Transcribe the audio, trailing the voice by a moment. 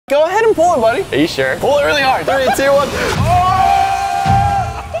Go ahead and pull it, buddy. Are you sure? Pull it really hard. 3, 2, 1.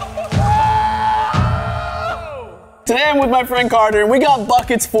 Today I'm with my friend Carter, and we got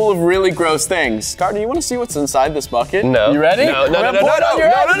buckets full of really gross things. Carter, you want to see what's inside this bucket? No. You ready? No.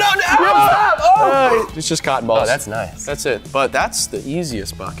 It's just cotton balls. Oh, that's nice. That's it. But that's the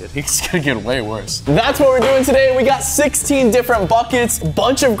easiest bucket. It's gonna get way worse. That's what we're doing today. We got 16 different buckets,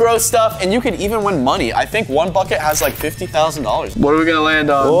 bunch of gross stuff, and you could even win money. I think one bucket has like $50,000. What are we gonna land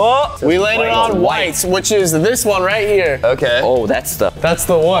on? Whoa. We landed on white, which is this one right here. Okay. Oh, that's the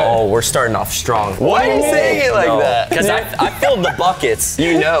one. Oh, we're starting off strong. Why are you saying it like that? Because I filled the buckets.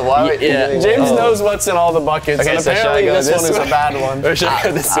 You know, why would James knows what's in all the buckets, Okay, and so should I apparently go this one this is way? a bad one. Or should I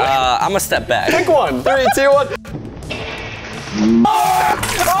go this way? I'm gonna step back. Pick one. 3, 2, 1.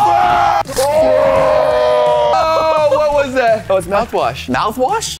 Oh, what was that? Oh, it's mouthwash. Mouthwash?